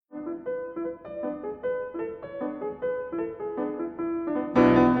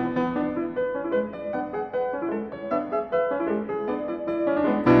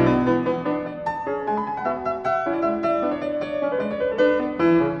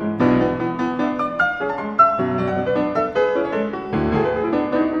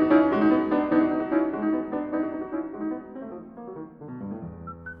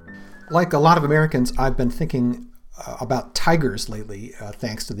Like a lot of Americans, I've been thinking about tigers lately,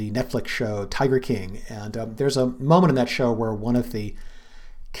 thanks to the Netflix show Tiger King. And there's a moment in that show where one of the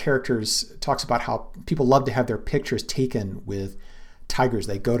characters talks about how people love to have their pictures taken with tigers.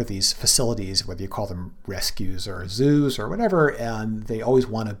 They go to these facilities, whether you call them rescues or zoos or whatever, and they always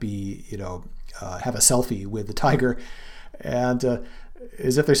want to be, have a selfie with the tiger. And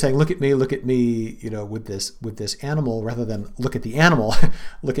as if they're saying, look at me, with this animal, rather than look at the animal,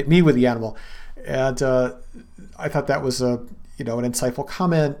 look at me with the animal. And I thought that was an insightful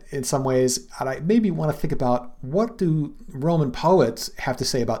comment in some ways. And I maybe want to think about, what do Roman poets have to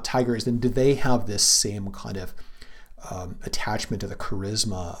say about tigers, and do they have this same kind of attachment to the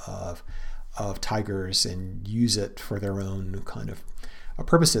charisma of tigers and use it for their own kind of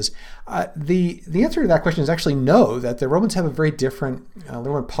purposes? The answer to that question is actually no, that the Romans have a very different, the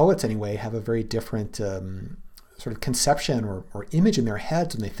Roman poets anyway, have a very different sort of conception or image in their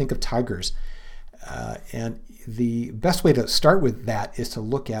heads when they think of tigers. And the best way to start with that is to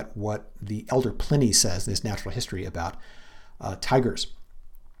look at what the elder Pliny says in his Natural History about tigers.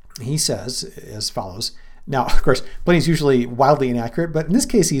 He says as follows. Now, of course, Pliny's usually wildly inaccurate, but in this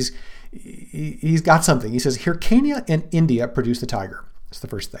case, he's got something. He says, Hyrcania and India produced the tiger. That's the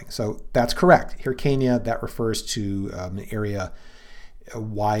first thing. So that's correct. Hyrcania, that refers to a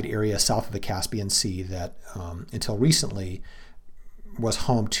wide area south of the Caspian Sea that until recently was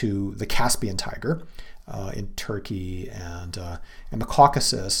home to the Caspian tiger in Turkey and the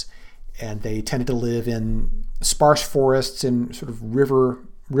Caucasus. And they tended to live in sparse forests and sort of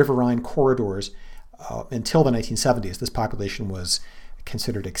riverine corridors until the 1970s. This population was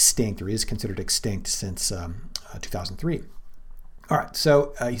considered extinct, or is considered extinct, since 2003. All right,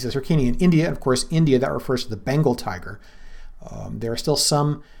 so he says Hyrcania in India, and of course India, that refers to the Bengal tiger. There are still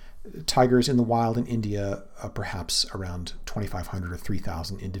some tigers in the wild in India, perhaps around 2,500 or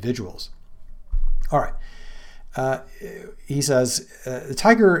 3,000 individuals. All right, he says the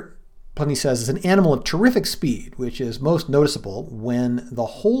tiger, Pliny says, is an animal of terrific speed, which is most noticeable when the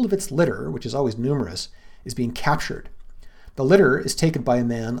whole of its litter, which is always numerous, is being captured. The litter is taken by a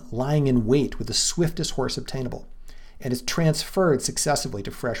man lying in wait with the swiftest horse obtainable, and is transferred successively to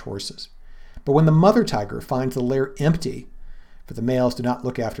fresh horses. But when the mother tiger finds the lair empty, for the males do not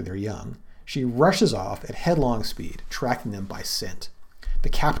look after their young, she rushes off at headlong speed, tracking them by scent. The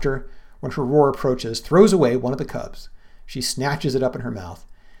captor, when her roar approaches, throws away one of the cubs. She snatches it up in her mouth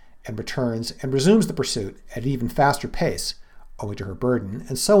and returns and resumes the pursuit at an even faster pace, owing to her burden,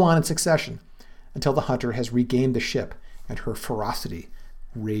 and so on in succession, until the hunter has regained the ship and her ferocity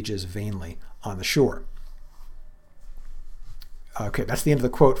rages vainly on the shore. Okay, that's the end of the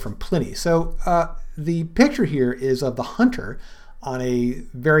quote from Pliny. So the picture here is of the hunter on a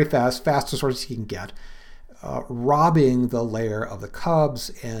very fast as far as he can get, robbing the lair of the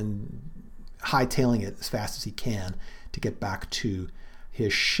cubs and hightailing it as fast as he can to get back to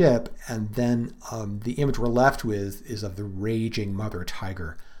his ship. And then the image we're left with is of the raging mother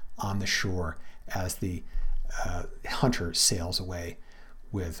tiger on the shore as the hunter sails away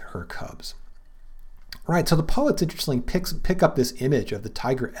with her cubs. Right, so the poets, interestingly, pick up this image of the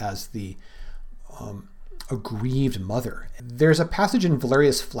tiger as the aggrieved mother. There's a passage in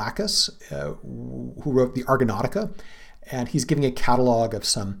Valerius Flaccus, who wrote the Argonautica, and he's giving a catalog of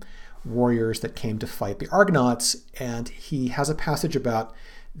some warriors that came to fight the Argonauts, and he has a passage about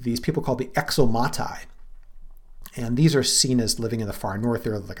these people called the Exomatai. And these are seen as living in the far north.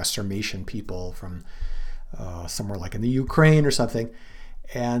 They're like a Sarmatian people from somewhere like in the Ukraine or something.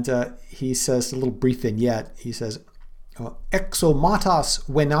 And he says, a little brief vignette, he says, Exomatas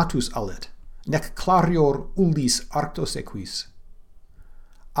venatus alit, nec clarior uldis arctos equis,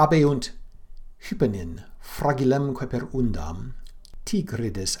 abeunt hypenin fragilemque per undam,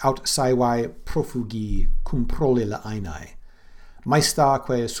 tigridis aut saevae profugi cum prole aenae,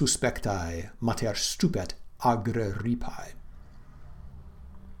 maestaque suspectae mater stupet agre ripae.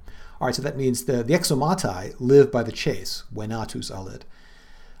 All right, so that means the Exomatai live by the chase, venatus alit.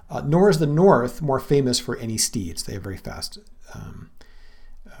 Nor is the north more famous for any steeds. They have very fast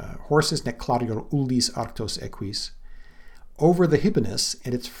horses, nec clarior uldis arctos equis. Over the Hypanis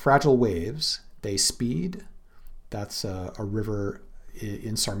and its fragile waves, they speed. That's a river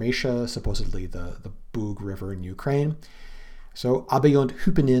in Sarmatia, supposedly the Bug River in Ukraine. So, abeunt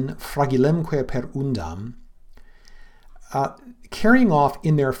hypenin fragilemque per undam, carrying off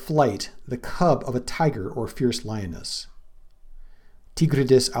in their flight the cub of a tiger or fierce lioness.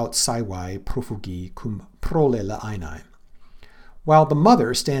 Tigridis aut saevae profugi cum prole aenae, while the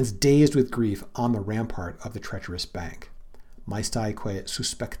mother stands dazed with grief on the rampart of the treacherous bank. Maestaeque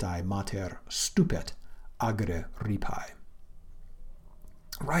suspectae mater stupet agre ripae.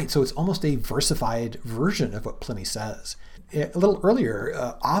 Right, so it's almost a versified version of what Pliny says. A little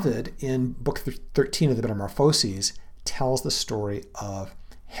earlier, Ovid, in Book 13 of the Metamorphoses, tells the story of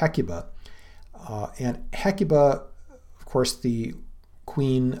Hecuba. And Hecuba, of course, the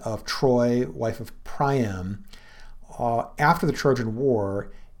queen of Troy, wife of Priam, after the Trojan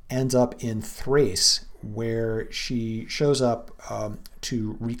War, ends up in Thrace, where she shows up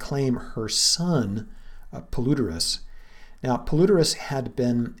to reclaim her son, Polydorus. Now, Polydorus had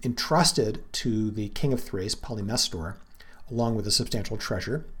been entrusted to the king of Thrace, Polymestor, along with a substantial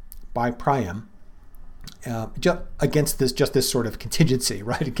treasure, by Priam, against this sort of contingency,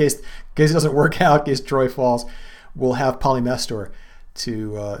 right? In case it doesn't work out, in case Troy falls, we'll have Polymestor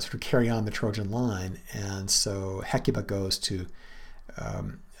to sort of carry on the Trojan line. And so Hecuba goes to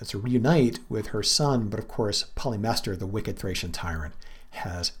reunite with her son, but of course Polymestor, the wicked Thracian tyrant,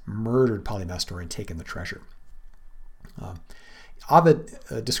 has murdered Polymestor and taken the treasure. Ovid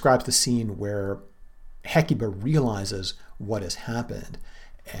describes the scene where Hecuba realizes what has happened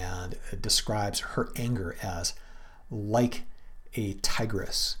and describes her anger as like a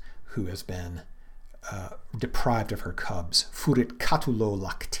tigress who has been deprived of her cubs. Furit catulo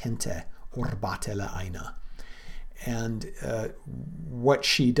lactente orbate la aina. And what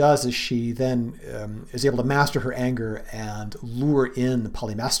she does is she then is able to master her anger and lure in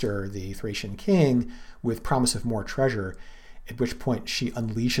Polymestor, the Thracian king, with promise of more treasure, at which point she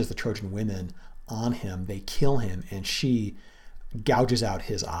unleashes the Trojan women on him. They kill him, and she gouges out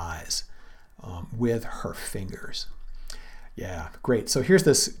his eyes with her fingers. Yeah, great. So here's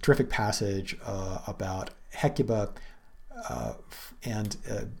this terrific passage about Hecuba and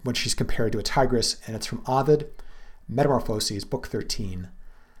when she's compared to a tigress, and it's from Ovid, Metamorphoses, Book 13,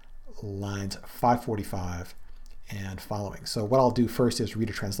 lines 545 and following. So what I'll do first is read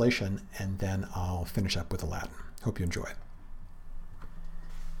a translation, and then I'll finish up with the Latin. Hope you enjoy.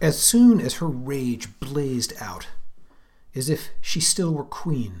 As soon as her rage blazed out, as if she still were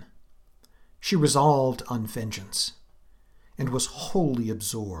queen, she resolved on vengeance, and was wholly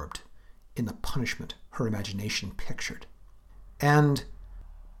absorbed in the punishment her imagination pictured. And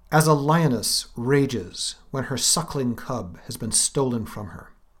as a lioness rages when her suckling cub has been stolen from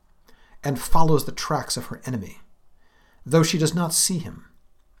her, and follows the tracks of her enemy, though she does not see him,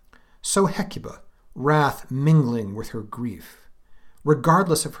 so Hecuba, wrath mingling with her grief,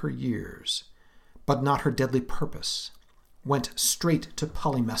 regardless of her years, but not her deadly purpose, went straight to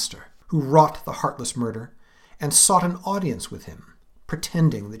Polymestor, who wrought the heartless murder, and sought an audience with him,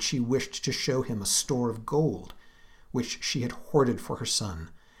 pretending that she wished to show him a store of gold, which she had hoarded for her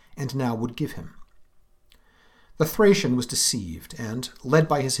son, and now would give him. The Thracian was deceived, and, led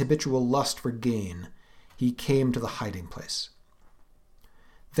by his habitual lust for gain, he came to the hiding place.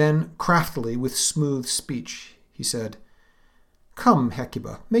 Then, craftily, with smooth speech, he said, "Come,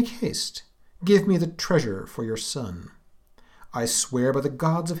 Hecuba, make haste. Give me the treasure for your son. I swear by the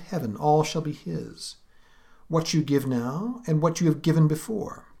gods of heaven all shall be his. What you give now, and what you have given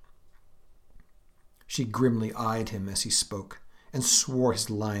before." She grimly eyed him as he spoke, and swore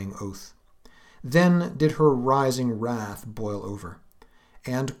his lying oath. Then did her rising wrath boil over,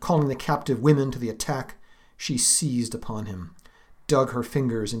 and, calling the captive women to the attack, she seized upon him, dug her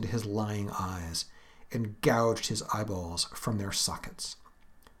fingers into his lying eyes, and gouged his eyeballs from their sockets.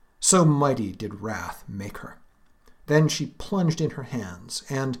 So mighty did wrath make her. Then she plunged in her hands,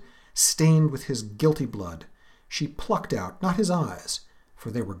 and, stained with his guilty blood, she plucked out not his eyes,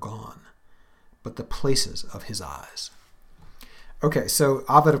 for they were gone, but the places of his eyes. Okay, so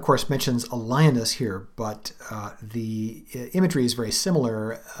Ovid, of course, mentions a lioness here, but the imagery is very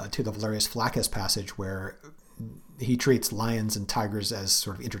similar to the Valerius Flaccus passage, where he treats lions and tigers as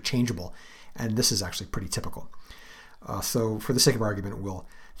sort of interchangeable, and this is actually pretty typical. So for the sake of argument, we'll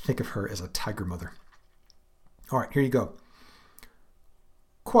think of her as a tiger mother. All right, here you go.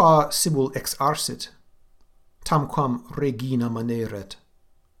 Qua sibul ex arsit, tamquam regina maneret,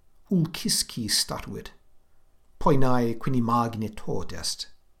 ulcisci statuit, poenae quinimagine tot est.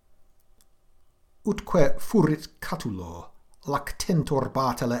 Utque furit catulo, lactentor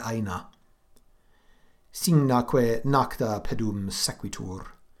batele aina, signaque nacta pedum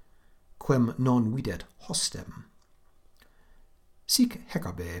sequitur, quem non videt hostem. Sic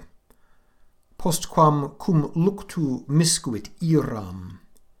Hecabe, postquam cum luctu miscuit iram,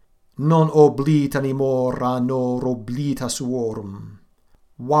 non oblita nimora nor oblita suorum,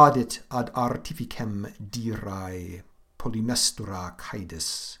 vadit ad artificem dirae Polymestura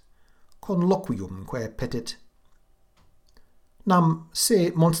caedis, conloquiumque petit. Nam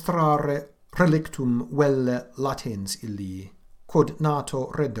se monstrare relictum velle latens illi, quod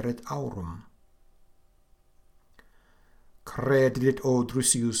nato rederet aurum. Credit o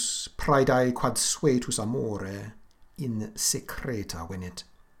Drusius praedae quad suetus amore in secreta venit.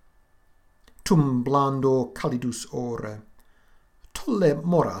 Tum blando calidus ore, tolle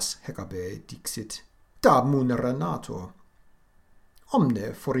moras Hecabe dixit, da munera nato.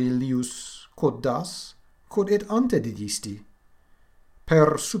 Omne forilius quod das, quod et ante didisti,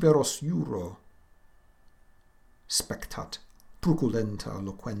 per superos iuro. Spectat, truculenta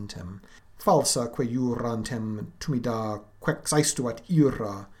loquentem, falsa que iurantem tumida quex aestuat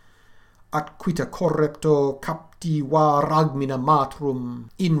ira, at quita correpto capti varagmina matrum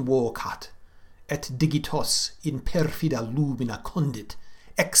invocat, et digitos in perfida lumina condit,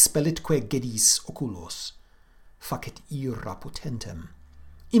 expellitque gedis oculos, facet ira potentem,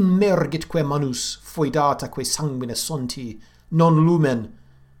 immergitque manus foedataque sanguine sonti, non lumen,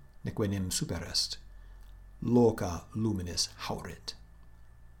 neque nem super est, loca luminis haurit.